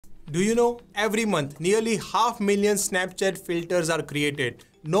Do you know, every month nearly 500,000 Snapchat filters are created.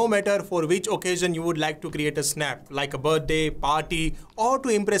 No matter for which occasion you would like to create a snap, like a birthday, party, or to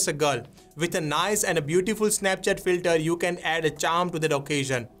impress a girl. With a nice and a beautiful Snapchat filter, you can add a charm to that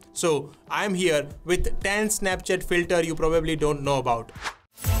occasion. So I am here with 10 Snapchat filter you probably don't know about.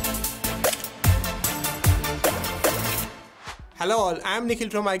 Hello all, I am Nikhil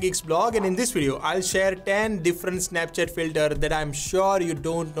from iGeeks blog, and in this video I'll share 10 different Snapchat filters that I'm sure you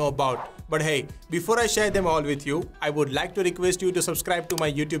don't know about. But hey, before I share them all with you, I would like to request you to subscribe to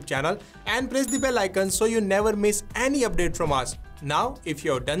my YouTube channel and press the bell icon so you never miss any update from us. Now, if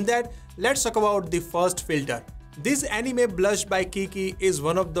you have done that, let's talk about the first filter. This anime blush by Kiki is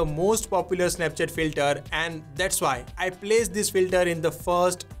one of the most popular Snapchat filter, and that's why I placed this filter in the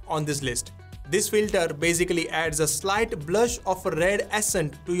first on this list. This filter basically adds a slight blush of a red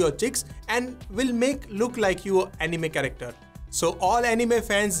accent to your cheeks and will make look like your anime character. So all anime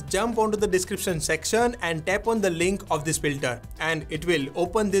fans, jump onto the description section and tap on the link of this filter, and it will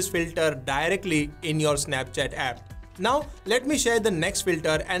open this filter directly in your Snapchat app. Now let me share the next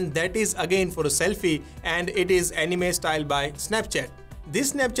filter, and that is again for a selfie, and it is anime style by Snapchat.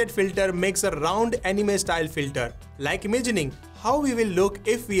 This Snapchat filter makes a round anime style filter, like imagining how we will look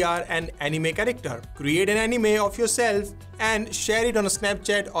if we are an anime character. Create an anime of yourself and share it on a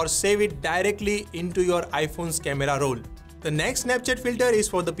Snapchat or save it directly into your iPhone's camera roll. The next Snapchat filter is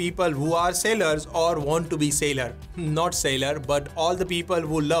for the people who are sailors or want to be sailor. Not sailor, but all the people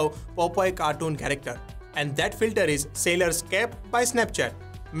who love Popeye cartoon character. And that filter is Sailor's Cap by Snapchat.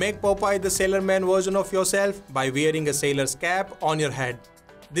 Make Popeye the sailor man version of yourself by wearing a sailor's cap on your head.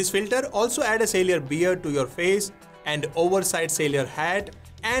 This filter also adds a sailor beard to your face and oversized sailor hat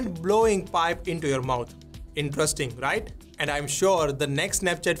and blowing pipe into your mouth. Interesting, right? And I'm sure the next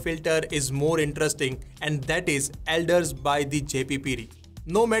Snapchat filter is more interesting, and that is Elders by the JP Piri.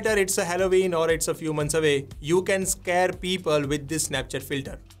 No matter it's a Halloween or it's a few months away, you can scare people with this Snapchat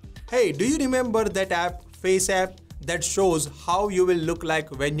filter. Hey, do you remember that app, Face app, that shows how you will look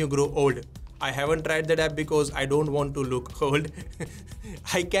like when you grow old? I haven't tried that app because I don't want to look old.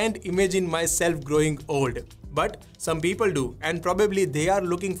 I can't imagine myself growing old. But some people do, and probably they are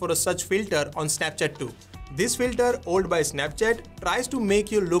looking for a such filter on Snapchat too. This filter, Old by Snapchat, tries to make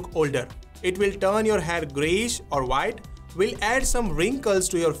you look older. It will turn your hair grayish or white, will add some wrinkles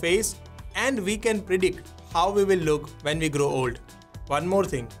to your face, and we can predict how we will look when we grow old. One more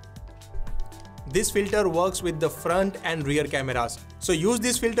thing. This filter works with the front and rear cameras. So use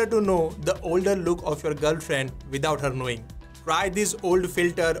this filter to know the older look of your girlfriend without her knowing. Try this old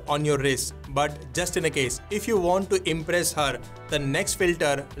filter on your wrist, but just in a case, if you want to impress her, the next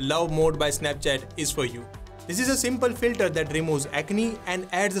filter, Love Mode by Snapchat, is for you. This is a simple filter that removes acne and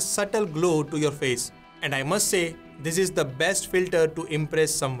adds a subtle glow to your face. And I must say, this is the best filter to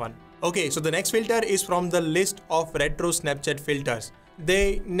impress someone. Okay, so the next filter is from the list of retro Snapchat filters.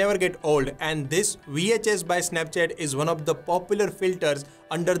 They never get old, and this VHS by Snapchat is one of the popular filters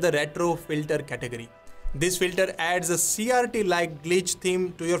under the retro filter category. This filter adds a CRT-like glitch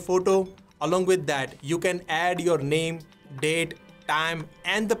theme to your photo. Along with that, you can add your name, date, time,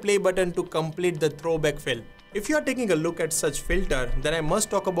 and the play button to complete the throwback fill. If you are taking a look at such filter, then I must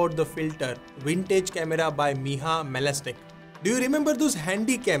talk about the filter Vintage Camera by Miha Melastic. Do you remember those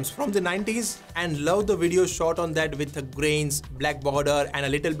handy cams from the 90s and love the video shot on that with the grains, black border, and a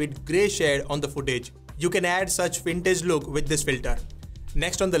little bit grey shade on the footage? You can add such vintage look with this filter.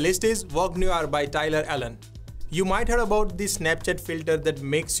 Next on the list is Vogue Noir by Tyler Allen. You might heard about the Snapchat filter that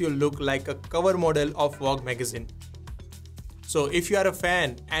makes you look like a cover model of Vogue magazine. So if you are a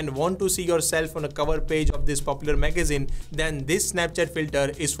fan and want to see yourself on a cover page of this popular magazine, then this Snapchat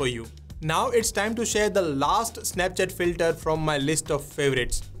filter is for you. Now it's time to share the last Snapchat filter from my list of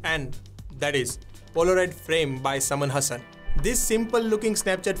favorites, and that is Polaroid Frame by Saman Hassan. These simple looking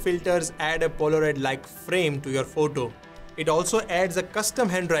Snapchat filters add a Polaroid-like frame to your photo. It also adds a custom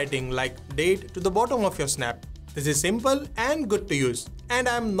handwriting like date to the bottom of your snap. This is simple and good to use. And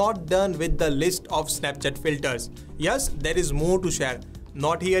I'm not done with the list of Snapchat filters. Yes, there is more to share.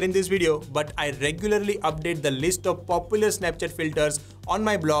 Not here in this video, but I regularly update the list of popular Snapchat filters on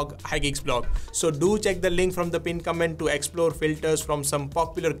my blog, iGeeks blog. So do check the link from the pinned comment to explore filters from some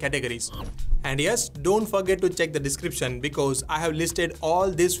popular categories. And yes, don't forget to check the description because I have listed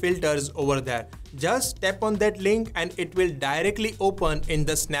all these filters over there. Just tap on that link and it will directly open in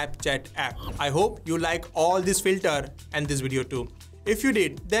the Snapchat app. I hope you like all this filter and this video too. If you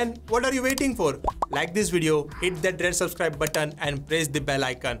did, then what are you waiting for? Like this video, hit that red subscribe button and press the bell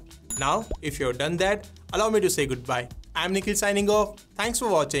icon. Now, if you have done that, allow me to say goodbye. I'm Nikhil signing off. Thanks for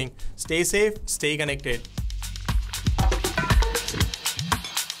watching. Stay safe, stay connected.